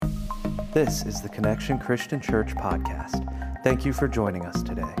This is the Connection Christian Church podcast. Thank you for joining us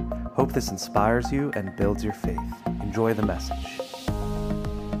today. Hope this inspires you and builds your faith. Enjoy the message.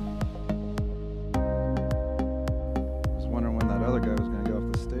 I was wondering when that other guy was going to go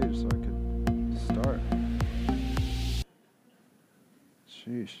off the stage so I could start.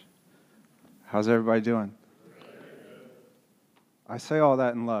 Sheesh. How's everybody doing? I say all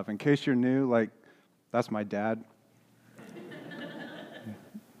that in love. In case you're new, that's my dad.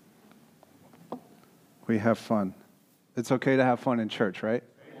 We have fun. It's okay to have fun in church, right?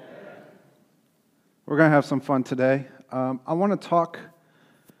 We're going to have some fun today. I want to talk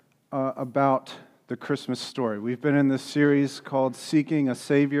about the Christmas story. We've been in this series called Seeking a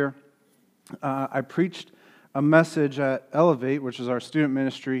Savior. I preached a message at Elevate, which is our student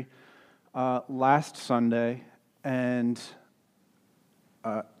ministry, last Sunday, and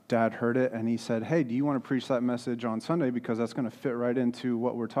Dad heard it, and he said, "Hey, do you want to preach that message on Sunday? Because that's going to fit right into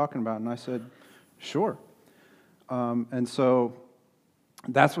what we're talking about." And I said, "Sure." And so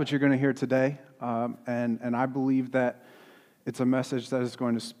that's what you're going to hear today. And I believe that it's a message that is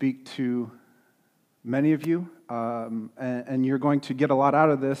going to speak to many of you, and you're going to get a lot out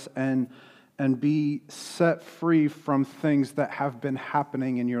of this and be set free from things that have been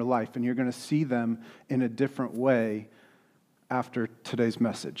happening in your life, and you're going to see them in a different way after today's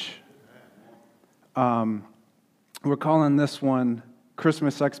message. We're calling this one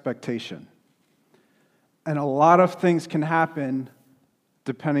Christmas Expectation. And a lot of things can happen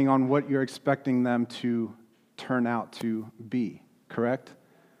depending on what you're expecting them to turn out to be, correct?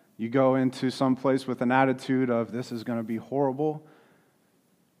 You go into some place with an attitude of, this is going to be horrible,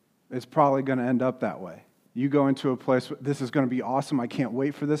 it's probably going to end up that way. You go into a place, this is going to be awesome, I can't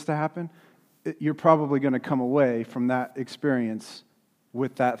wait for this to happen, you're probably going to come away from that experience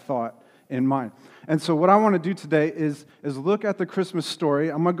with that thought in mind. And so what I want to do today is look at the Christmas story.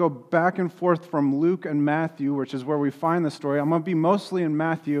 I'm going to go back and forth from Luke and Matthew, which is where we find the story. I'm going to be mostly in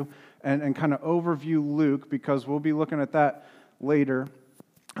Matthew and kind of overview Luke, because we'll be looking at that later.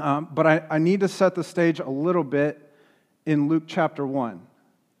 But I need to set the stage a little bit in Luke chapter 1.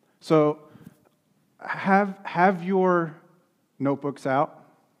 So have your notebooks out.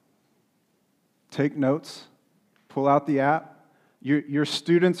 Take notes. Pull out the app. Your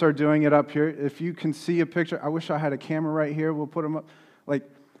students are doing it up here. If you can see a picture, I wish I had a camera right here. We'll put them up.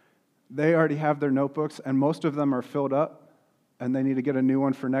 They already have their notebooks, and most of them are filled up, and they need to get a new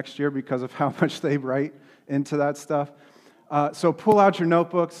one for next year because of how much they write into that stuff. So pull out your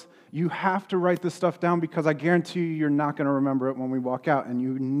notebooks. You have to write this stuff down, because I guarantee you you're not going to remember it when we walk out, and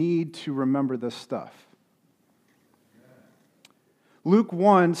you need to remember this stuff. Luke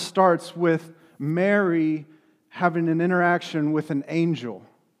 1 starts with Mary having an interaction with an angel.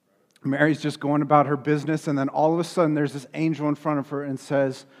 Mary's just going about her business, and then all of a sudden there's this angel in front of her and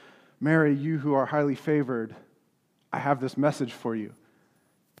says, "Mary, you who are highly favored, I have this message for you."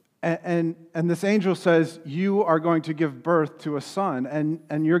 And this angel says, "You are going to give birth to a son,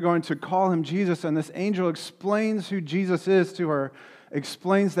 and you're going to call him Jesus." And this angel explains who Jesus is to her,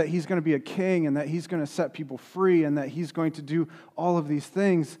 explains that he's going to be a king, and that he's going to set people free, and that he's going to do all of these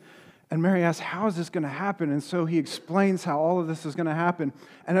things. And Mary asks, how is this going to happen? And so he explains how all of this is going to happen.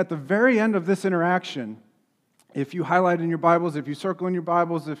 And at the very end of this interaction, if you highlight in your Bibles, if you circle in your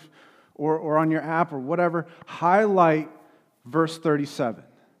Bibles, or on your app or whatever, highlight verse 37.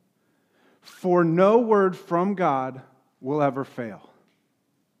 "For no word from God will ever fail."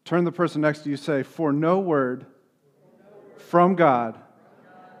 Turn to the person next to you, say, "For no word from God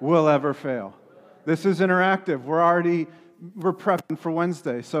will ever fail." This is interactive. We're prepping for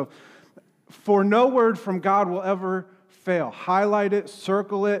Wednesday. So, for no word from God will ever fail. Highlight it,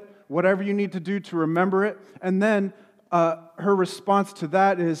 circle it, whatever you need to do to remember it. And then her response to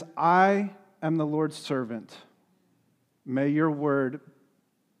that is, "I am the Lord's servant. May your word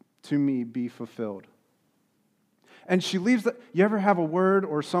to me be fulfilled." And she leaves that. You ever have a word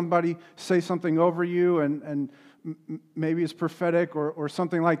or somebody say something over you, and maybe it's prophetic or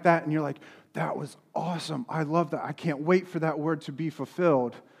something like that, and you're like, "That was awesome. I love that. I can't wait for that word to be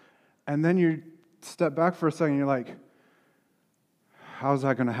fulfilled." And then you step back for a second, and you're like, how's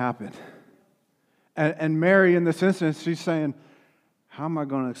that going to happen? And Mary, in this instance, she's saying, how am I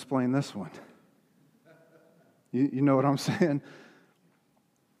going to explain this one? You know what I'm saying?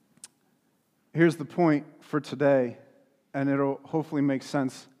 Here's the point for today, and it'll hopefully make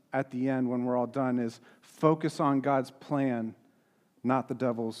sense at the end when we're all done, is focus on God's plan, not the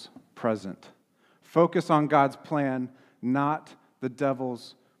devil's present. Focus on God's plan, not the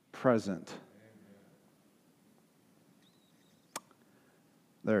devil's present.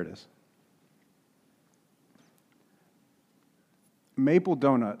 There it is. Maple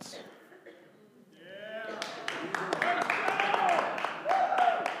Donuts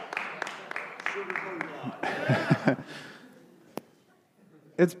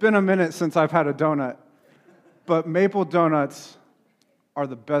It's been a minute since I've had a donut, but maple donuts are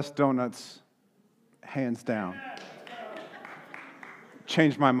the best donuts, hands down.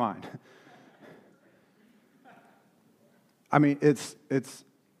 Changed my mind. I mean, it's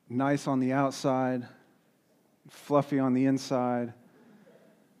nice on the outside, fluffy on the inside.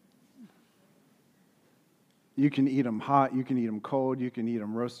 You can eat them hot, you can eat them cold, you can eat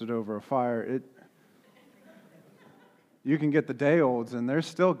them roasted over a fire. You can get the day-olds, and they're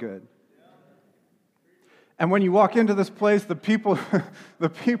still good. And when you walk into this place, the people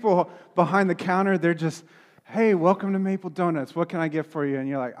behind the counter, they're just, hey, welcome to Maple Donuts. What can I get for you? And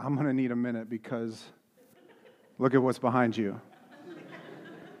you're like, I'm going to need a minute because look at what's behind you.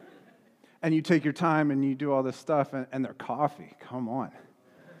 And you take your time and you do all this stuff, and their coffee, come on.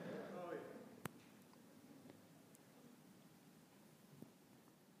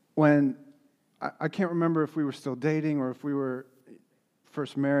 When, I can't remember if we were still dating or if we were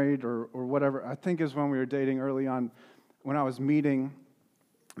first married or whatever. I think it was when we were dating early on, when I was meeting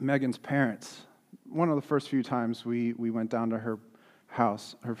Megan's parents. One of the first few times we went down to her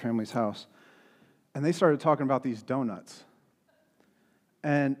house, her family's house, and they started talking about these donuts.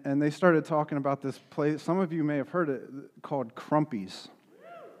 And they started talking about this place, some of you may have heard it, called Crumpy's,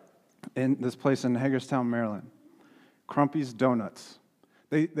 in this place in Hagerstown, Maryland. Crumpy's Donuts.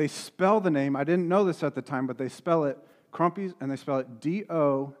 They spell the name, I didn't know this at the time, but they spell it Crumpy's, and they spell it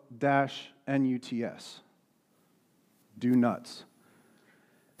D-O-N-U-T-S. Do nuts.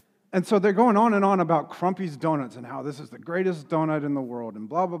 And so they're going on and on about Crumpy's Donuts and how this is the greatest donut in the world and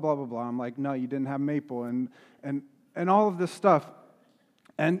blah, blah, blah, blah, blah. I'm like, no, you didn't have maple and all of this stuff.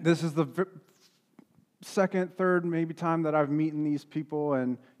 And this is the second, third, maybe time that I've meeting these people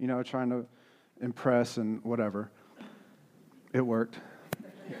and, trying to impress and whatever. It worked.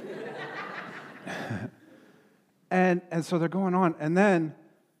 And so they're going on, and then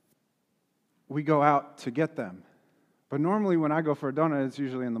we go out to get them. But normally when I go for a donut, it's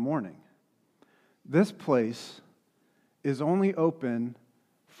usually in the morning. This place is only open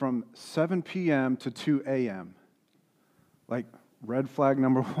from 7 p.m. to 2 a.m. Like, red flag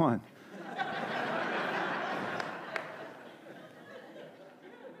number one.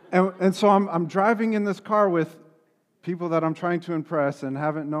 And so I'm driving in this car with people that I'm trying to impress and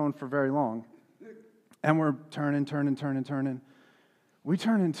haven't known for very long. And we're turning. We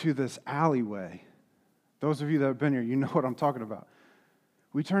turn into this alleyway. Those of you that have been here, you know what I'm talking about.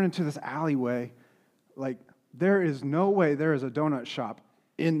 We turn into this alleyway. Like, there is no way there is a donut shop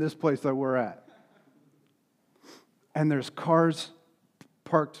in this place that we're at. And there's cars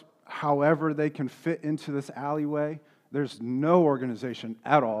parked however they can fit into this alleyway. There's no organization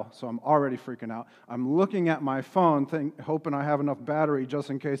at all, so I'm already freaking out. I'm looking at my phone, hoping I have enough battery just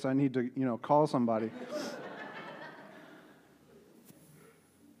in case I need to, call somebody.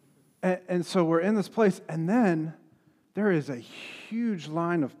 and so we're in this place, and then there is a huge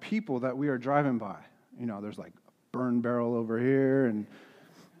line of people that we are driving by. There's like a burn barrel over here, and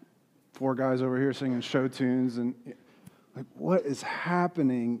 4 guys over here singing show tunes, and like, what is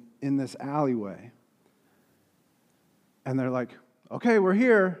happening in this alleyway? And they're like, okay, we're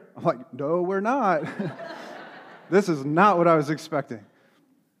here. I'm like, no, we're not. This is not what I was expecting.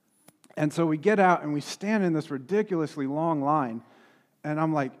 And so we get out and we stand in this ridiculously long line. And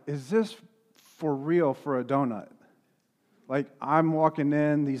I'm like, is this for real for a donut? Like, I'm walking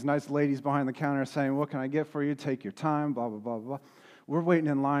in, these nice ladies behind the counter saying, what can I get for you? Take your time, blah, blah, blah, blah. We're waiting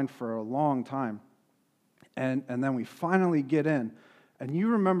in line for a long time. And then we finally get in. And you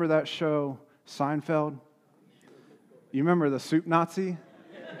remember that show, Seinfeld? You remember the soup Nazi?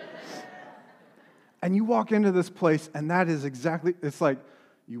 And you walk into this place, and that is exactly, it's like,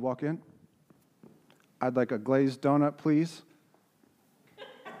 you walk in, I'd like a glazed donut, please.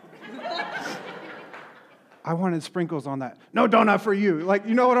 I wanted sprinkles on that. No donut for you. Like,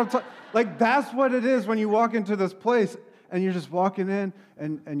 you know what I'm talking, like, that's what it is when you walk into this place, and you're just walking in,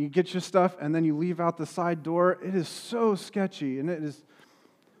 and you get your stuff, and then you leave out the side door. It is so sketchy, and it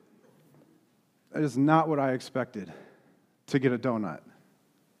is not what I expected to get a donut.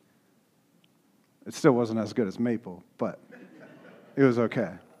 It still wasn't as good as maple, but it was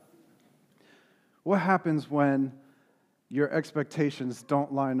okay. What happens when your expectations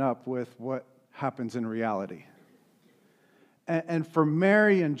don't line up with what happens in reality? And for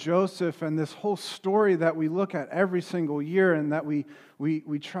Mary and Joseph and this whole story that we look at every single year and that we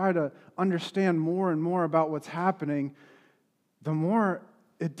try to understand more and more about what's happening, the more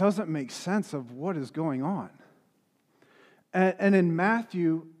it doesn't make sense of what is going on. And in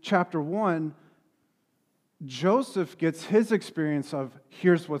Matthew chapter 1, Joseph gets his experience of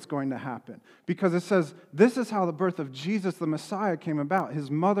here's what's going to happen. Because it says, this is how the birth of Jesus, the Messiah, came about.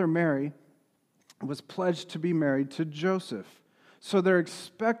 His mother, Mary, was pledged to be married to Joseph. So they're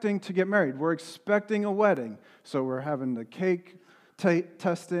expecting to get married. We're expecting a wedding. So we're having the cake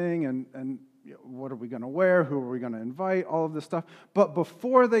testing and what are we going to wear? Who are we going to invite? All of this stuff. But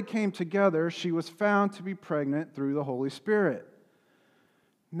before they came together, she was found to be pregnant through the Holy Spirit.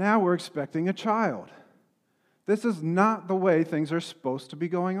 Now we're expecting a child. This is not the way things are supposed to be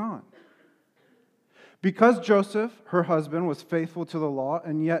going on. Because Joseph, her husband, was faithful to the law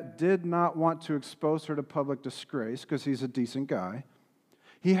and yet did not want to expose her to public disgrace because he's a decent guy,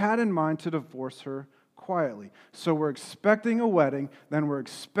 he had in mind to divorce her quietly. So we're expecting a wedding, then we're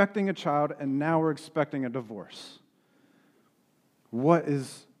expecting a child, and now we're expecting a divorce.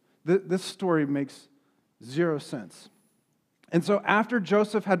 This story makes zero sense. And so after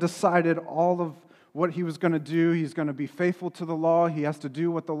Joseph had decided all of what he was going to do, he's going to be faithful to the law, he has to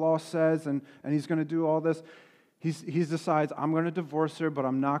do what the law says, and he's going to do all this, he decides, I'm going to divorce her, but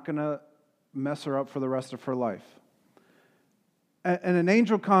I'm not going to mess her up for the rest of her life. And an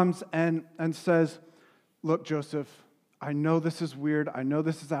angel comes and says, look, Joseph, I know this is weird, I know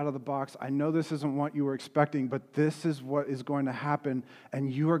this is out of the box, I know this isn't what you were expecting, but this is what is going to happen,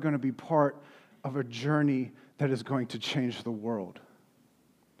 and you are going to be part of a journey that is going to change the world.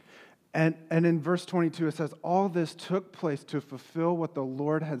 And in verse 22, it says, all this took place to fulfill what the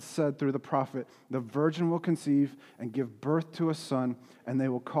Lord had said through the prophet. The virgin will conceive and give birth to a son, and they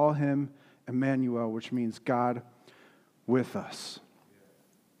will call him Emmanuel, which means God with us.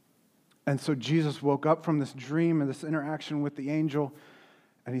 And so Jesus woke up from this dream and this interaction with the angel,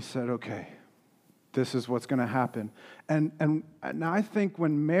 and he said, okay, this is what's going to happen. And I think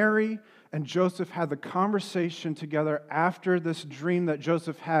when Mary and Joseph had the conversation together after this dream that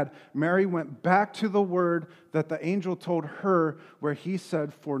Joseph had, Mary went back to the word that the angel told her, where he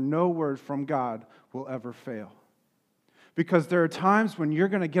said, for no word from God will ever fail. Because there are times when you're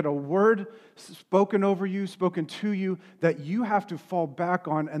going to get a word spoken over you, spoken to you, that you have to fall back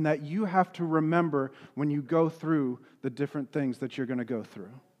on and that you have to remember when you go through the different things that you're going to go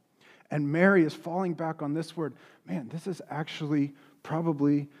through. And Mary is falling back on this word. Man, this is actually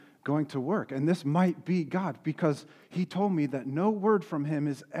probably going to work. And this might be God, because he told me that no word from him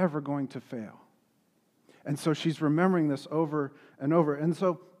is ever going to fail. And so she's remembering this over and over. And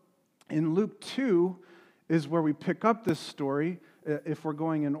so in Luke 2 is where we pick up this story, if we're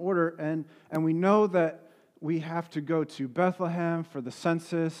going in order. And we know that we have to go to Bethlehem for the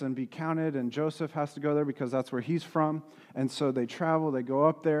census and be counted, and Joseph has to go there because that's where he's from. And so they travel, they go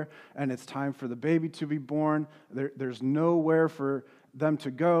up there, and it's time for the baby to be born. There's nowhere for them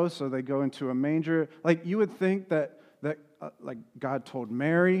to go, so they go into a manger. Like, you would think that like God told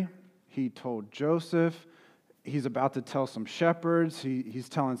Mary, he told Joseph, he's about to tell some shepherds, he's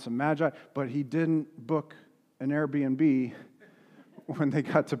telling some magi, but he didn't book an Airbnb when they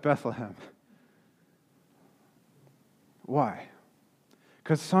got to Bethlehem. Why?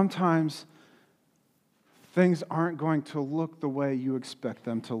 Because sometimes things aren't going to look the way you expect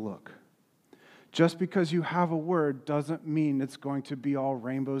them to look. Just because you have a word doesn't mean it's going to be all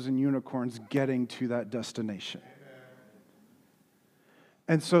rainbows and unicorns getting to that destination.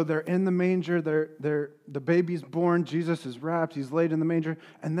 And so they're in the manger, the baby's born, Jesus is wrapped, he's laid in the manger,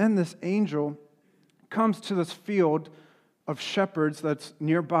 and then this angel comes to this field of shepherds that's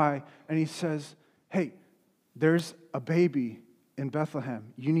nearby, and he says, hey, there's a baby in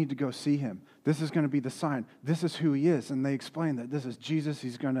Bethlehem. You need to go see him. This is going to be the sign. This is who he is. And they explain that this is Jesus.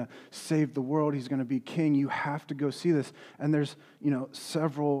 He's going to save the world. He's going to be king. You have to go see this. And there's,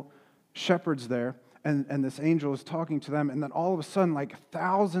 several shepherds there. And this angel is talking to them. And then all of a sudden, like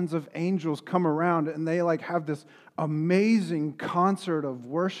thousands of angels come around. And they have this amazing concert of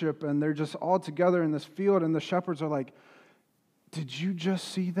worship. And they're just all together in this field. And the shepherds are like, did you just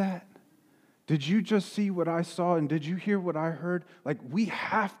see that? Did you just see what I saw, and did you hear what I heard? We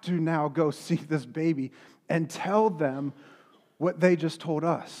have to now go see this baby and tell them what they just told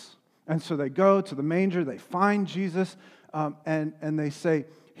us. And so they go to the manger, they find Jesus, and they say,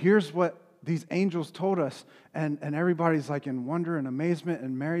 here's what these angels told us. And everybody's in wonder and amazement,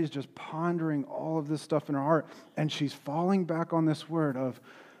 and Mary's just pondering all of this stuff in her heart, and she's falling back on this word of,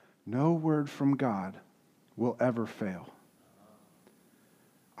 no word from God will ever fail.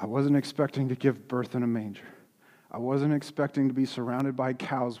 I wasn't expecting to give birth in a manger. I wasn't expecting to be surrounded by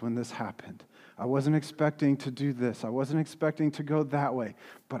cows when this happened. I wasn't expecting to do this. I wasn't expecting to go that way.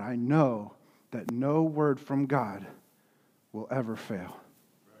 But I know that no word from God will ever fail.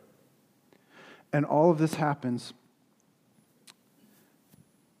 And all of this happens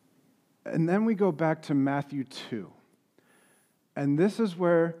And then we go back to Matthew 2. And this is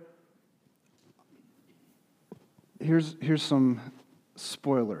where, here's some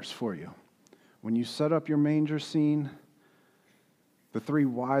spoilers for you. When you set up your manger scene, the 3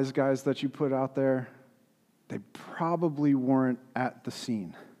 wise guys that you put out there, they probably weren't at the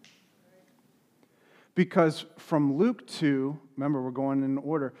scene. Because from Luke 2, remember we're going in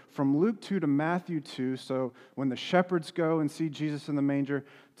order, from Luke 2 to Matthew 2, so when the shepherds go and see Jesus in the manger,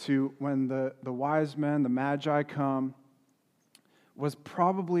 to when the wise men, the magi come, was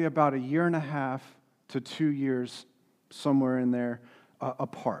probably about 1.5 to 2 years, somewhere in there,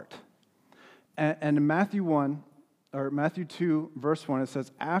 apart. And in Matthew 2, verse 1, it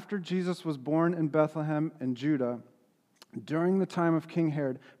says, "After Jesus was born in Bethlehem in Judah, during the time of King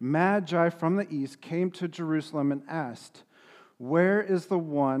Herod, Magi from the east came to Jerusalem and asked, 'Where is the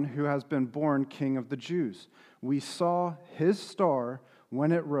one who has been born King of the Jews? We saw his star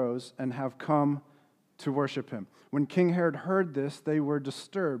when it rose and have come to worship him.' When King Herod heard this, they were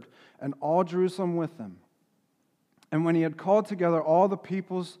disturbed, and all Jerusalem with them. And when he had called together all the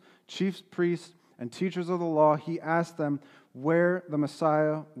people's chief priests and teachers of the law, he asked them where the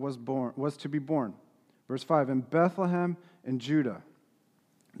Messiah was to be born. Verse 5, 'In Bethlehem in Judah,'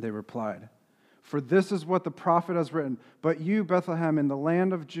 they replied. 'For this is what the prophet has written. But you, Bethlehem, in the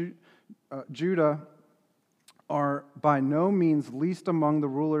land of Judah, are by no means least among the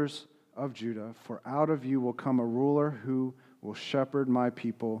rulers of Judah, for out of you will come a ruler who will shepherd my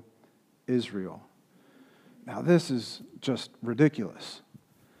people, Israel.'" Now, this is just ridiculous.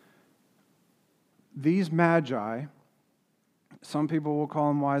 These magi, some people will call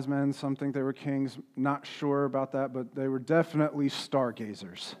them wise men, some think they were kings, not sure about that, but they were definitely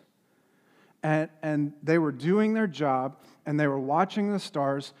stargazers. And they were doing their job, and they were watching the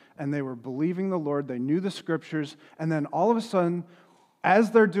stars, and they were believing the Lord, they knew the scriptures, and then all of a sudden,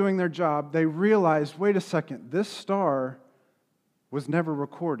 as they're doing their job, they realized, wait a second, this star was never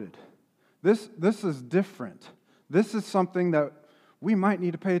recorded. This is different. This is something that we might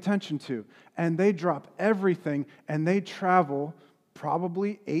need to pay attention to. And they drop everything, and they travel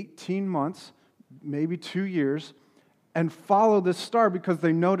probably 18 months, maybe 2 years, and follow this star because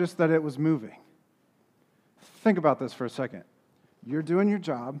they noticed that it was moving. Think about this for a second. You're doing your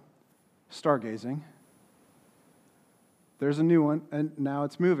job, stargazing. There's a new one, and now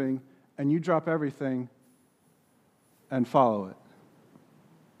it's moving, and you drop everything and follow it.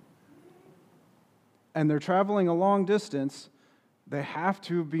 And they're traveling a long distance. They have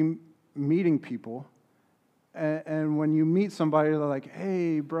to be meeting people. And when you meet somebody, they're like,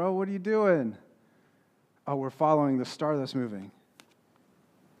 "Hey, bro, what are you doing?" "Oh, we're following the star that's moving."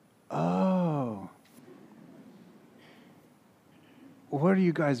 "Oh. What are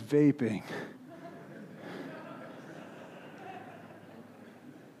you guys vaping?"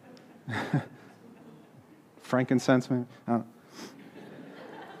 Frankincense, maybe? I don't know.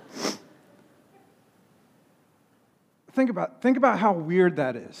 Think about how weird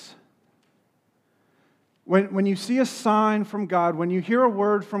that is. When you see a sign from God, when you hear a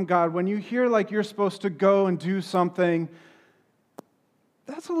word from God, when you hear like you're supposed to go and do something,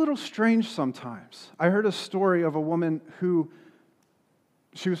 that's a little strange sometimes. I heard a story of a woman who,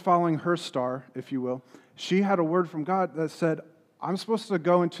 she was following her star, if you will. She had a word from God that said, "I'm supposed to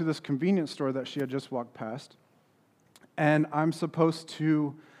go into this convenience store that she had just walked past, and I'm supposed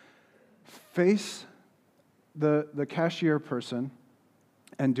to face the cashier person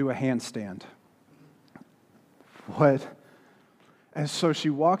and do a handstand." What? And so she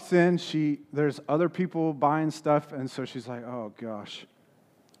walks in, there's other people buying stuff, and so she's like, "Oh gosh."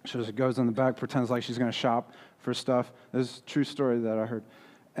 She just goes in the back, pretends like she's going to shop for stuff. This is a true story that I heard.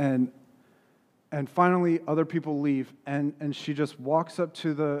 And finally, other people leave, and she just walks up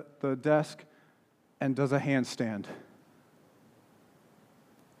to the desk and does a handstand.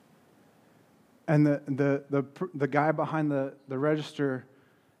 And the guy behind the register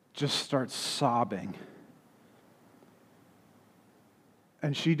just starts sobbing.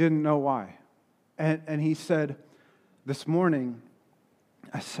 And she didn't know why. And he said, "This morning,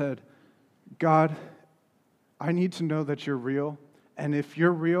 I said, God, I need to know that you're real. And if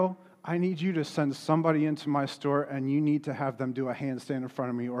you're real, I need you to send somebody into my store, and you need to have them do a handstand in front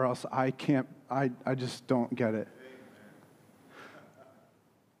of me, or else I can't, I just don't get it."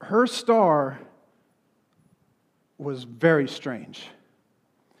 Her star was very strange.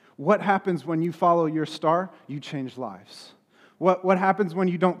 What happens when you follow your star? You change lives. What happens when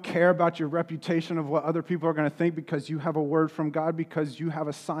you don't care about your reputation of what other people are going to think because you have a word from God, because you have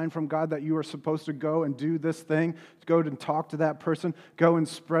a sign from God that you are supposed to go and do this thing, go and talk to that person, go and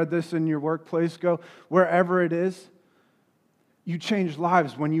spread this in your workplace, go wherever it is? You change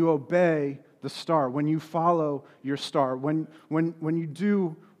lives when you obey the star, when you follow your star, when you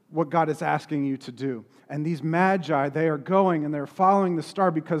do what God is asking you to do. And these magi, they are going and they're following the star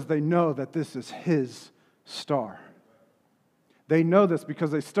because they know that this is His star. They know this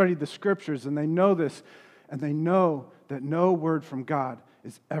because they studied the scriptures, and they know this, and they know that no word from God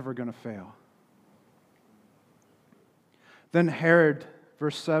is ever going to fail. Then Herod,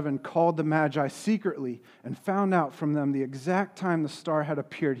 verse 7, called the Magi secretly and found out from them the exact time the star had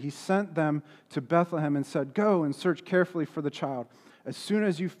appeared. He sent them to Bethlehem and said, "Go and search carefully for the child. As soon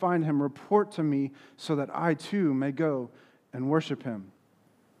as you find him, report to me so that I too may go and worship him."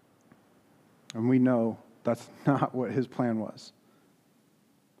 And we know that's not what his plan was.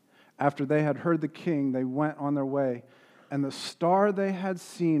 After they had heard the king, they went on their way. And the star they had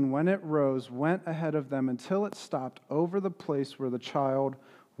seen when it rose went ahead of them until it stopped over the place where the child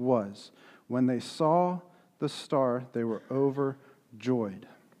was. When they saw the star, they were overjoyed.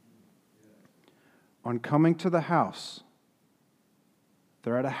 On coming to the house,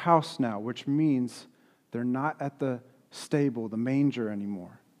 they're at a house now, which means they're not at the stable, the manger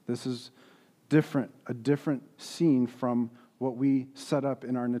anymore. This is a different scene from what we set up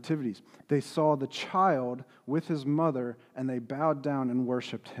in our nativities. They saw the child with his mother, and they bowed down and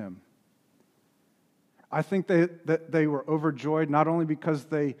worshiped him. I think that they were overjoyed, not only because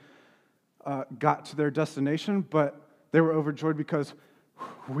they got to their destination, but they were overjoyed because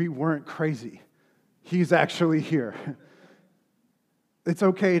we weren't crazy. He's actually here. It's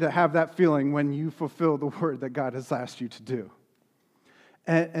okay to have that feeling when you fulfill the word that God has asked you to do.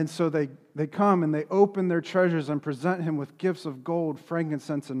 And so they come and they open their treasures and present him with gifts of gold,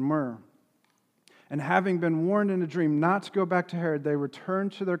 frankincense, and myrrh. And having been warned in a dream not to go back to Herod, they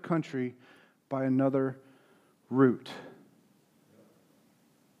returned to their country by another route.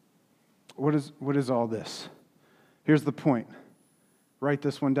 What is all this? Here's the point. Write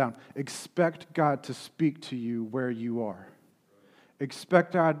this one down. Expect God to speak to you where you are.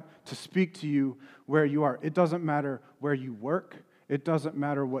 Expect God to speak to you where you are. It doesn't matter where you work. It doesn't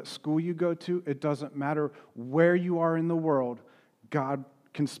matter what school you go to. It doesn't matter where you are in the world. God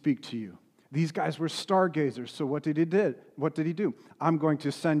can speak to you. These guys were stargazers, so what did he do? I'm going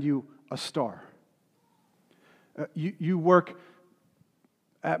to send you a star. You work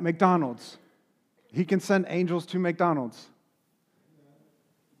at McDonald's. He can send angels to McDonald's.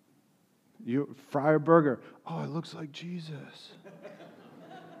 You fry a burger. Oh, it looks like Jesus.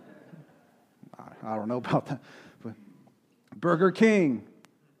 I don't know about that. But Burger King.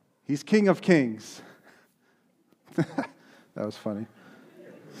 He's King of Kings. That was funny.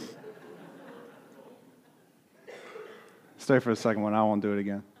 Stay for the second one. I won't do it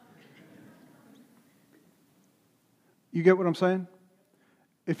again. You get what I'm saying?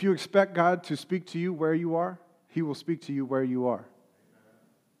 If you expect God to speak to you where you are, He will speak to you where you are.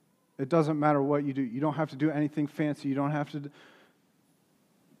 It doesn't matter what you do. You don't have to do anything fancy. You don't have to.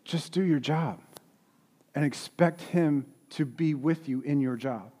 Just do your job and expect Him to be with you in your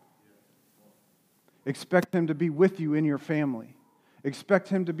job. Expect Him to be with you in your family. Expect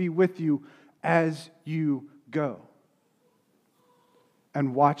Him to be with you as you go.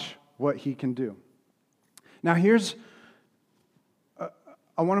 And watch what He can do. Now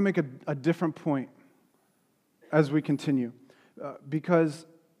I want to make a different point as we continue. Because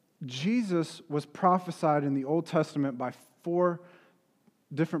Jesus was prophesied in the Old Testament by 4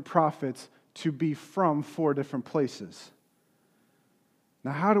 different prophets to be from 4 different places.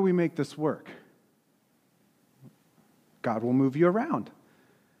 Now, how do we make this work? God will move you around.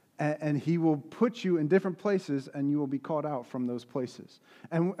 And He will put you in different places, and you will be called out from those places.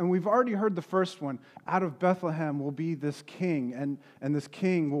 And we've already heard the first one. Out of Bethlehem will be this king, and this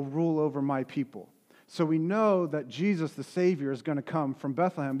king will rule over my people. So we know that Jesus, the Savior, is going to come from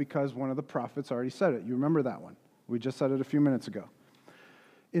Bethlehem because one of the prophets already said it. You remember that one? We just said it a few minutes ago.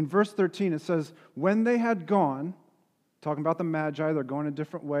 In verse 13, it says, when they had gone, talking about the Magi, they're going a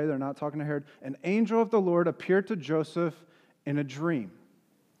different way, they're not talking to Herod, an angel of the Lord appeared to Joseph in a dream.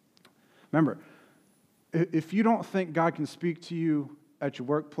 Remember, if you don't think God can speak to you at your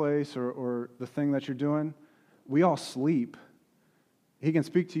workplace or the thing that you're doing, we all sleep. He can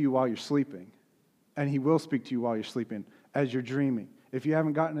speak to you while you're sleeping. And He will speak to you while you're sleeping, as you're dreaming. If you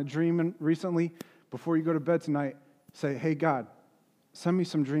haven't gotten a dream recently, before you go to bed tonight, say, hey, God, send me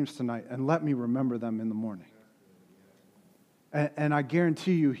some dreams tonight and let me remember them in the morning. And I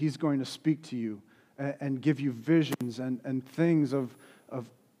guarantee you He's going to speak to you and give you visions and things of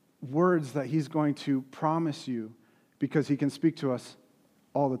words that He's going to promise you because He can speak to us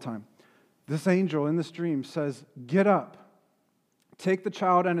all the time. This angel in this dream says, get up, take the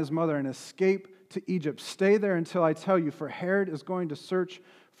child and his mother and escape to Egypt. Stay there until I tell you, for Herod is going to search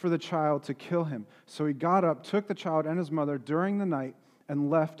for the child to kill him." So he got up, took the child and his mother during the night, and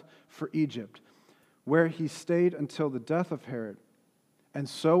left for Egypt, where he stayed until the death of Herod. And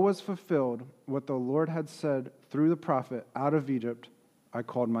so was fulfilled what the Lord had said through the prophet, "Out of Egypt I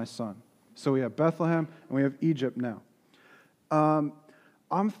called my son." So we have Bethlehem and we have Egypt now.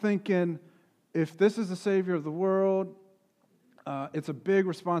 I'm thinking, if this is the Savior of the world, it's a big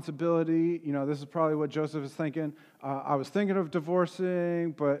responsibility. You know, this is probably what Joseph is thinking. I was thinking of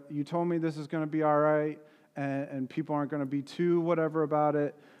divorcing, but you told me this is going to be all right, and people aren't going to be too whatever about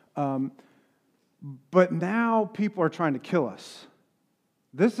it. But now people are trying to kill us.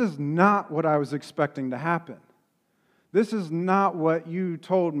 This is not what I was expecting to happen. This is not what you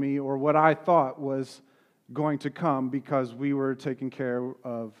told me or what I thought was going to come because we were taking care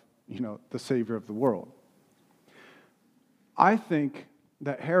of, the Savior of the world. I think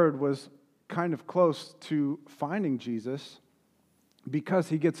that Herod was kind of close to finding Jesus because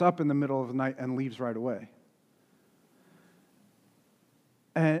he gets up in the middle of the night and leaves right away.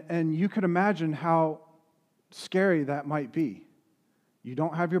 And you could imagine how scary that might be. You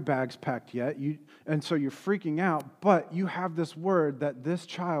don't have your bags packed yet, and so you're freaking out, but you have this word that this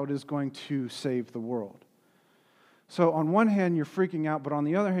child is going to save the world. So on one hand, you're freaking out, but on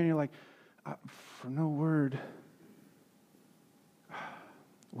the other hand, you're like, for no word,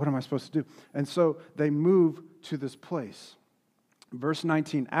 what am I supposed to do? And so they move to this place. Verse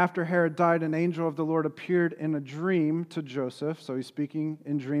 19, after Herod died, an angel of the Lord appeared in a dream to Joseph. So he's speaking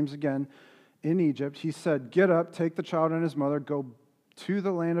in dreams again in Egypt. He said, "Get up, take the child and his mother, go to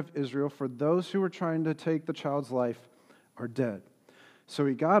the land of Israel, for those who were trying to take the child's life are dead." So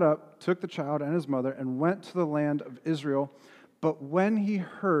he got up, took the child and his mother, and went to the land of Israel. But when he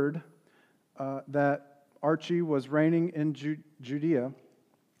heard that Archie was reigning in Judea,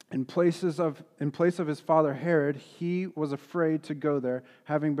 in place of his father Herod, he was afraid to go there.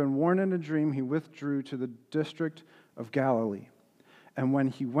 Having been warned in a dream, he withdrew to the district of Galilee. And when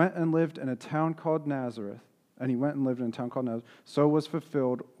he went and lived in a town called Nazareth, so was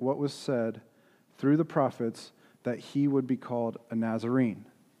fulfilled what was said through the prophets, that he would be called a Nazarene.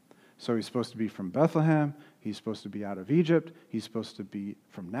 So he's supposed to be from Bethlehem, he's supposed to be out of Egypt, he's supposed to be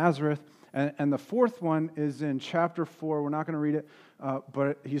from Nazareth. And the fourth one is in chapter 4. We're not going to read it,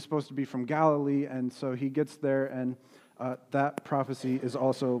 but he's supposed to be from Galilee, and so he gets there, and that prophecy is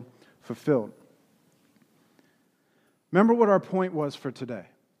also fulfilled. Remember what our point was for today.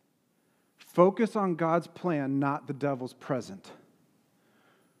 Focus on God's plan, not the devil's present.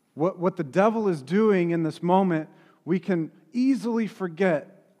 What the devil is doing in this moment, we can easily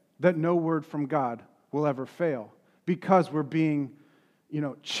forget that no word from God will ever fail because we're being,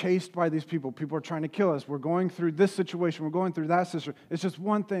 chased by these people. People are trying to kill us. We're going through this situation. We're going through that situation. It's just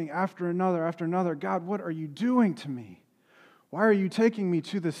one thing after another after another. God, what are you doing to me? Why are you taking me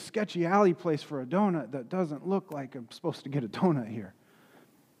to this sketchy alley place for a donut that doesn't look like I'm supposed to get a donut here?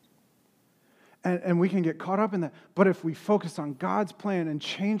 And we can get caught up in that. But if we focus on God's plan and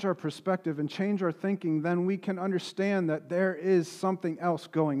change our perspective and change our thinking, then we can understand that there is something else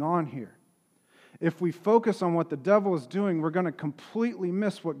going on here. If we focus on what the devil is doing, we're going to completely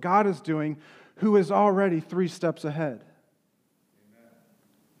miss what God is doing, who is already 3 steps ahead. Amen.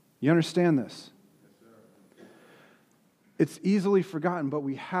 You understand this? Yes, sir. It's easily forgotten, but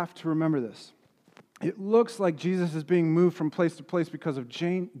we have to remember this. It looks like Jesus is being moved from place to place because of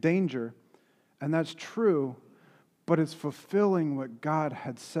danger. And that's true, but it's fulfilling what God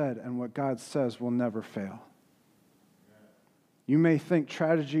had said, and what God says will never fail. You may think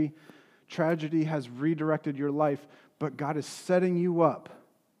tragedy has redirected your life, but God is setting you up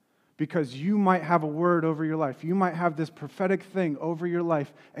because you might have a word over your life. You might have this prophetic thing over your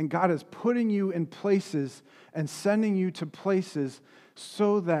life, and God is putting you in places and sending you to places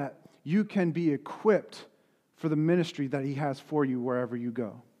so that you can be equipped for the ministry that He has for you wherever you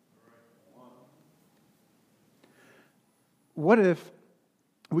go. What if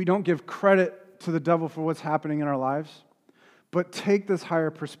we don't give credit to the devil for what's happening in our lives, but take this higher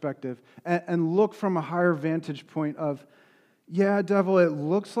perspective and look from a higher vantage point of, yeah, devil, it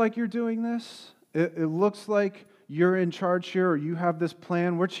looks like you're doing this. It looks like you're in charge here, or you have this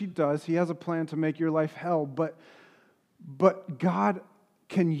plan, which He does. He has a plan to make your life hell, but God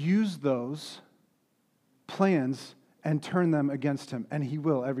can use those plans and turn them against Him, and He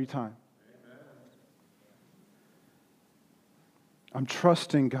will every time. I'm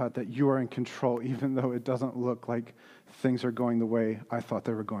trusting, God, that you are in control, even though it doesn't look like things are going the way I thought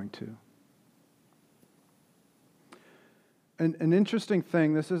they were going to. An interesting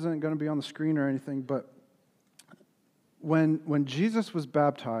thing, this isn't going to be on the screen or anything, but when Jesus was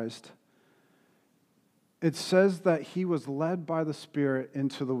baptized, it says that he was led by the Spirit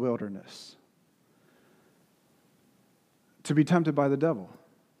into the wilderness to be tempted by the devil.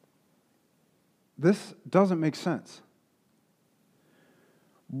 This doesn't make sense.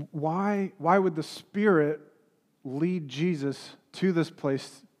 Why would the Spirit lead Jesus to this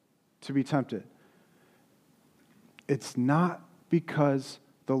place to be tempted? It's not because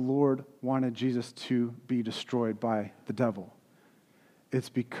the Lord wanted Jesus to be destroyed by the devil. It's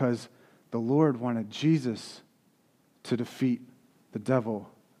because the Lord wanted Jesus to defeat the devil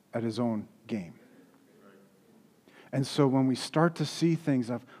at his own game. And so when we start to see things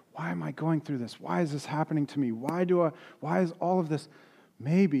of, why am I going through this? Why is this happening to me? Why is all of this?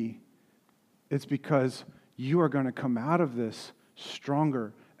 Maybe it's because you are going to come out of this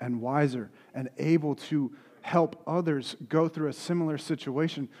stronger and wiser and able to help others go through a similar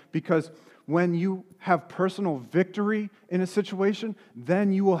situation. Because when you have personal victory in a situation,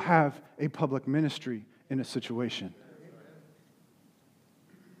 then you will have a public ministry in a situation.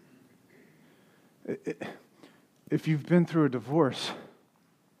 If you've been through a divorce,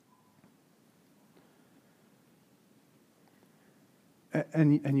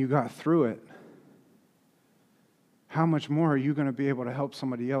 and you got through it, how much more are you going to be able to help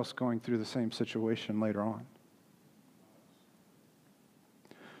somebody else going through the same situation later on?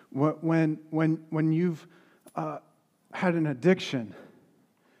 When you've had an addiction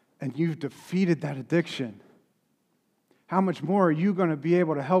and you've defeated that addiction, how much more are you going to be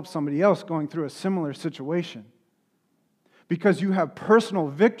able to help somebody else going through a similar situation? Because you have personal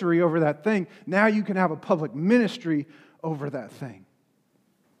victory over that thing, now you can have a public ministry over that thing.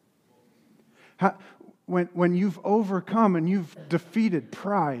 When you've overcome and you've defeated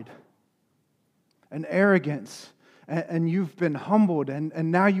pride and arrogance, and you've been humbled,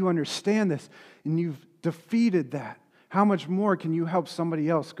 and now you understand this, and you've defeated that, how much more can you help somebody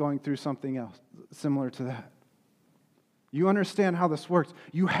else going through something else similar to that? You understand how this works.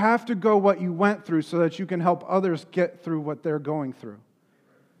 You have to go what you went through so that you can help others get through what they're going through.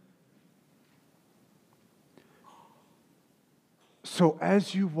 So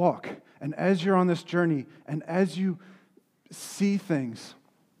as you walk, and as you're on this journey, and as you see things,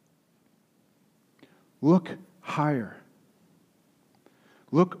 look higher.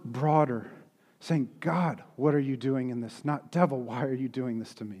 Look broader, saying, God, what are you doing in this? Not, devil, why are you doing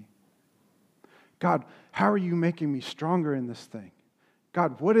this to me? God, how are you making me stronger in this thing?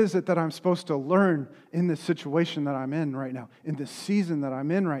 God, what is it that I'm supposed to learn in this situation that I'm in right now, in this season that I'm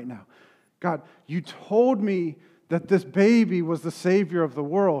in right now? God, you told me that this baby was the Savior of the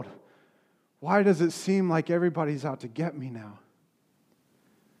world. Why does it seem like everybody's out to get me now?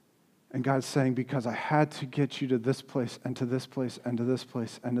 And God's saying, because I had to get you to this place and to this place and to this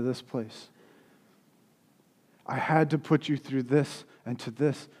place and to this place. I had to put you through this and to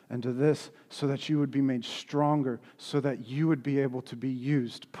this and to this so that you would be made stronger, so that you would be able to be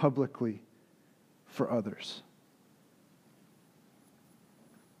used publicly for others.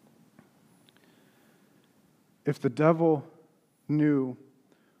 If the devil knew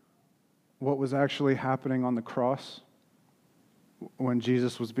what was actually happening on the cross when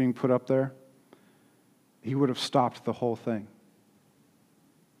Jesus was being put up there, he would have stopped the whole thing.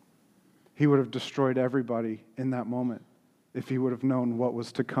 He would have destroyed everybody in that moment if he would have known what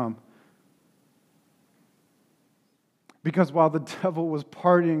was to come. Because while the devil was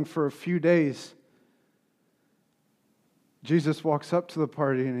partying for a few days, Jesus walks up to the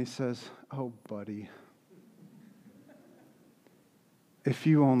party and he says, "Oh, buddy, if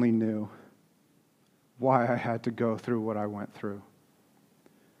you only knew why I had to go through what I went through.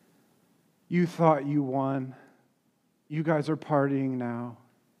 You thought you won. You guys are partying now.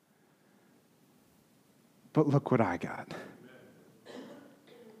 But look what I got."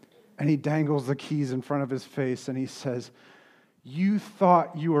 And he dangles the keys in front of his face and he says, "You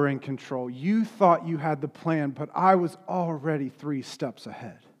thought you were in control. You thought you had the plan, but I was already 3 steps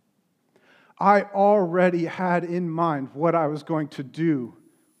ahead. I already had in mind what I was going to do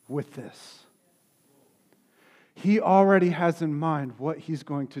with this. He already has in mind what he's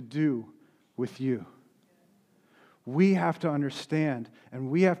going to do with you." We have to understand,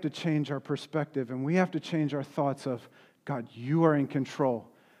 and we have to change our perspective, and we have to change our thoughts of, God, you are in control.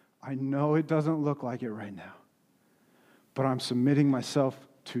 I know it doesn't look like it right now, but I'm submitting myself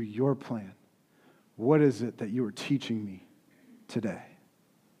to your plan. What is it that you are teaching me today?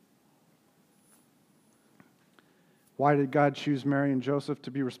 Why did God choose Mary and Joseph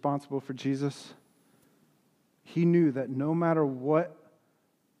to be responsible for Jesus? He knew that no matter what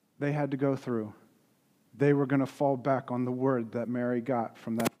they had to go through, they were going to fall back on the word that Mary got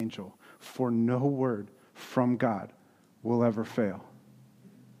from that angel. For no word from God will ever fail.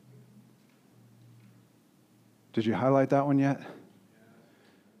 Did you highlight that one yet?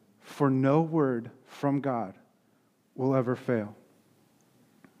 For no word from God will ever fail.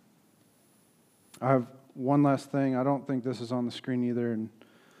 I have one last thing. I don't think this is on the screen either, and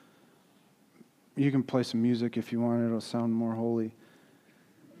you can play some music if you want. It'll sound more holy.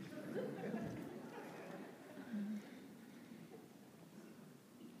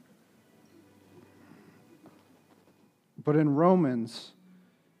 But in Romans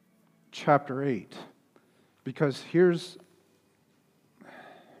chapter 8, because here's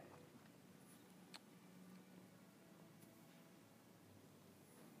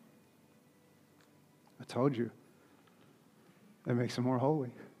I told you, it makes it more holy.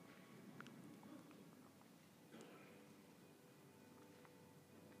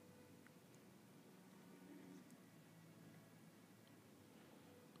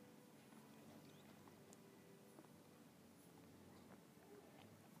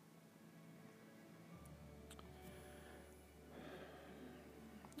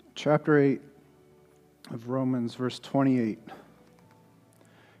 Chapter 8 of Romans, verse 28.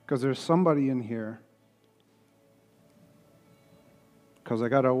 Because there's somebody in here, because I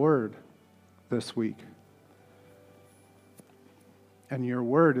got a word this week. And your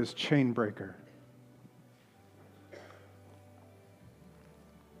word is chain breaker.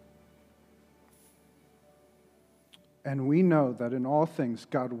 And we know that in all things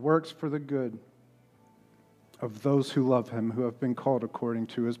God works for the good of those who love him, who have been called according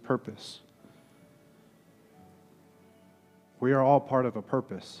to his purpose. We are all part of a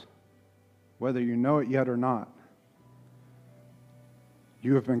purpose, whether you know it yet or not.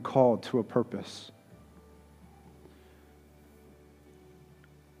 You have been called to a purpose.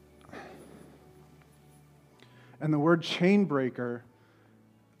 And the word chain breaker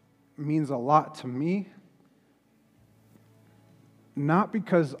means a lot to me, not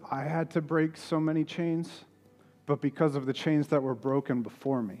because I had to break so many chains, but because of the chains that were broken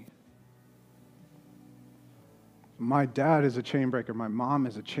before me. My dad is a chain breaker. My mom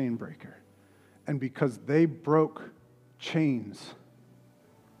is a chain breaker. And because they broke chains,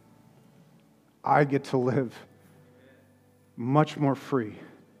 I get to live much more free.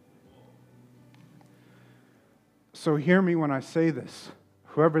 So hear me when I say this,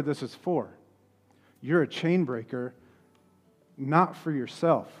 whoever this is for. You're a chain breaker, not for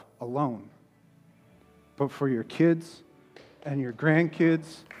yourself alone, but for your kids and your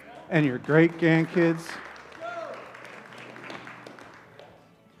grandkids and your great-grandkids.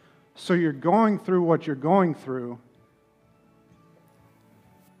 So you're going through what you're going through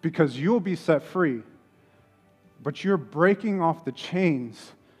because you'll be set free, but you're breaking off the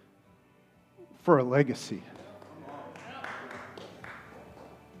chains for a legacy.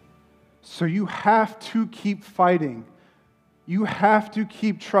 So you have to keep fighting. You have to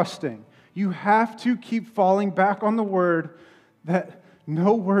keep trusting. You have to keep falling back on the word that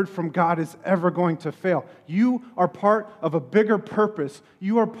no word from God is ever going to fail. You are part of a bigger purpose.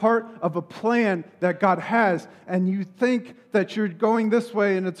 You are part of a plan that God has, and you think that you're going this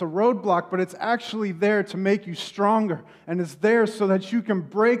way and it's a roadblock, but it's actually there to make you stronger, and it's there so that you can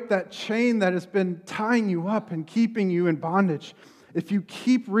break that chain that has been tying you up and keeping you in bondage. If you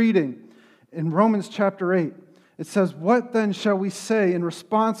keep reading in Romans chapter 8, it says, "What then shall we say in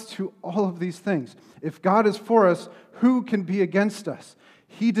response to all of these things? If God is for us, who can be against us?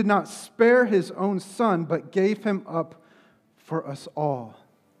 He did not spare his own son, but gave him up for us all."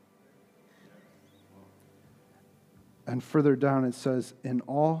 And further down it says, "In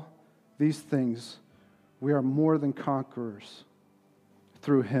all these things we are more than conquerors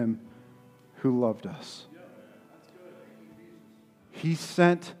through him who loved us." He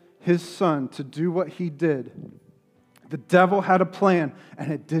sent his son to do what he did. The devil had a plan,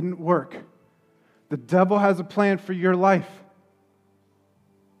 and it didn't work. The devil has a plan for your life.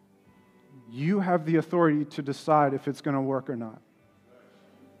 You have the authority to decide if it's going to work or not.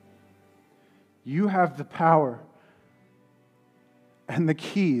 You have the power and the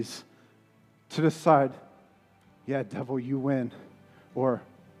keys to decide, yeah, devil, you win. Or,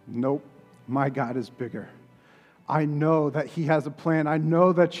 nope, my God is bigger. I know that he has a plan. I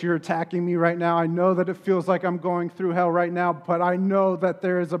know that you're attacking me right now. I know that it feels like I'm going through hell right now, but I know that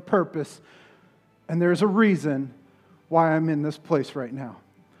there is a purpose and there's a reason why I'm in this place right now.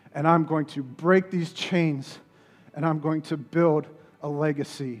 And I'm going to break these chains and I'm going to build a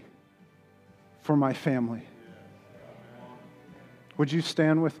legacy for my family. Would you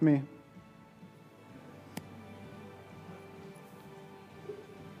stand with me?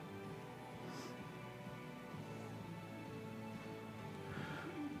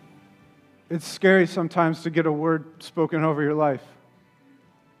 It's scary sometimes to get a word spoken over your life.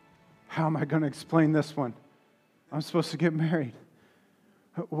 How am I going to explain this one? I'm supposed to get married.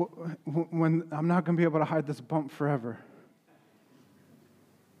 When I'm not going to be able to hide this bump forever.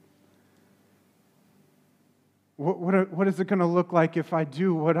 What is it going to look like if I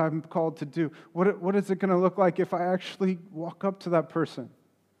do what I'm called to do? What is it going to look like if I actually walk up to that person?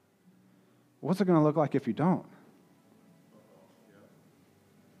 What's it going to look like if you don't?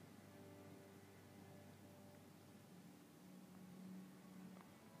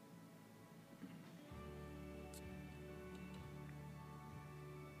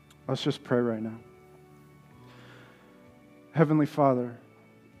 Let's just pray right now. Heavenly Father,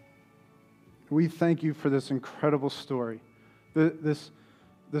 we thank you for this incredible story, this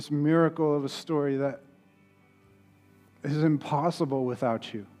miracle of a story that is impossible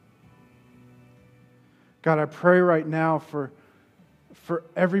without you. God, I pray right now for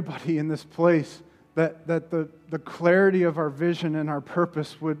everybody in this place that the clarity of our vision and our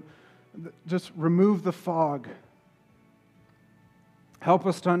purpose would just remove the fog. Help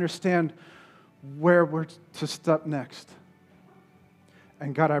us to understand where we're to step next.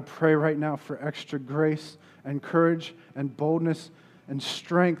 And God, I pray right now for extra grace and courage and boldness and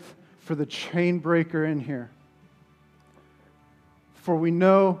strength for the chain breaker in here. For we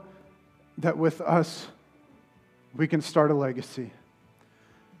know that with us, we can start a legacy.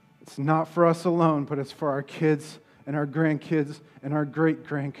 It's not for us alone, but it's for our kids and our grandkids and our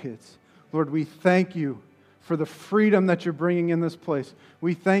great-grandkids. Lord, we thank you for the freedom that you're bringing in this place.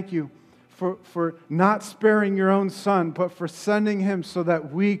 We thank you for not sparing your own Son, but for sending him so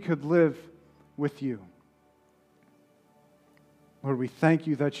that we could live with you. Lord, we thank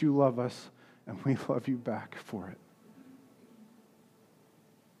you that you love us, and we love you back for it.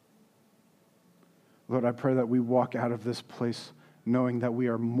 Lord, I pray that we walk out of this place knowing that we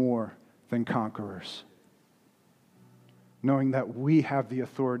are more than conquerors, knowing that we have the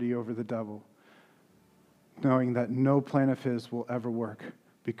authority over the devil, knowing that no plan of his will ever work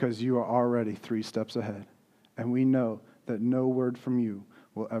because you are already 3 steps ahead. And we know that no word from you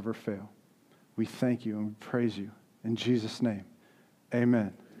will ever fail. We thank you and we praise you. In Jesus' name,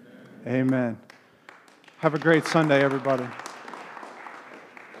 amen. Amen. Have a great Sunday, everybody.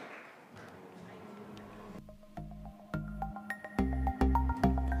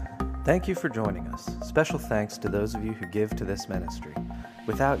 Thank you for joining us. Special thanks to those of you who give to this ministry.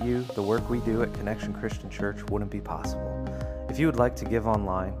 Without you, the work we do at Connection Christian Church wouldn't be possible. If you would like to give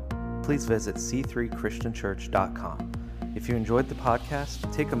online, please visit c3christianchurch.com. If you enjoyed the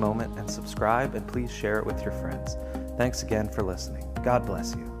podcast, take a moment and subscribe, and please share it with your friends. Thanks again for listening. God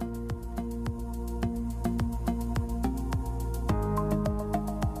bless you.